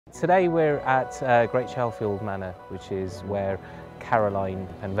Today we're at Great Chalfield Manor, which is where Caroline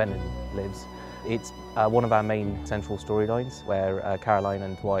Penvennon lives. It's one of our main central storylines where Caroline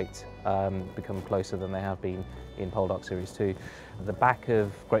and Dwight become closer than they have been in Poldark Series 2. The back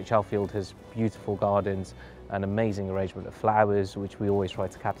of Great Chalfield has beautiful gardens, an amazing arrangement of flowers, which we always try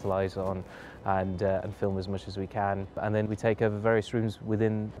to capitalise on and film as much as we can. And then we take over various rooms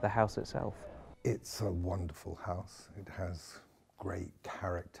within the house itself. It's a wonderful house. It has great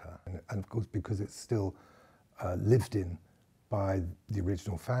character, and of course because it's still lived in by the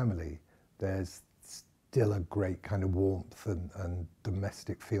original family, there's still a great kind of warmth and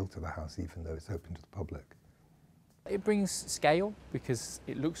domestic feel to the house, even though it's open to the public. It brings scale because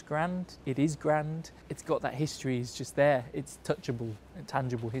it looks grand, it is grand, it's got that history, it's just there, it's touchable,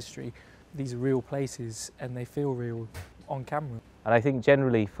 tangible history. These are real places and they feel real on camera. And I think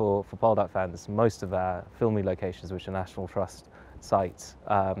generally for Poldark fans, most of our filming locations, which are National Trust sites,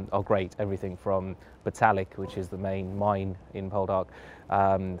 are great. Everything from Batalic, which is the main mine in Poldark,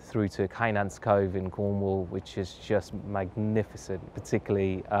 through to Kynance Cove in Cornwall, which is just magnificent,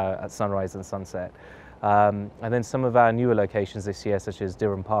 particularly at sunrise and sunset. And then some of our newer locations this year, such as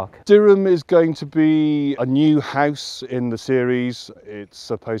Durham Park. Durham is going to be a new house in the series. It's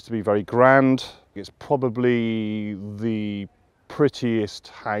supposed to be very grand. It's probably the prettiest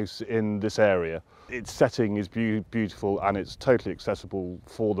house in this area. Its setting is beautiful and it's totally accessible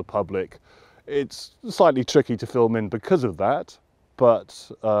for the public. It's slightly tricky to film in because of that, but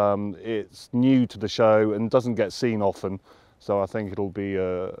it's new to the show and doesn't get seen often, so I think it'll be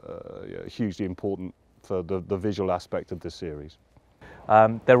hugely important for the visual aspect of this series.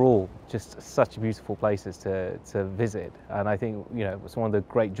 They're all just such beautiful places to visit, and I think it's one of the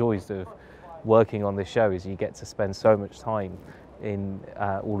great joys of working on this show is you get to spend so much time in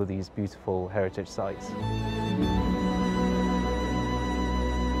all of these beautiful heritage sites.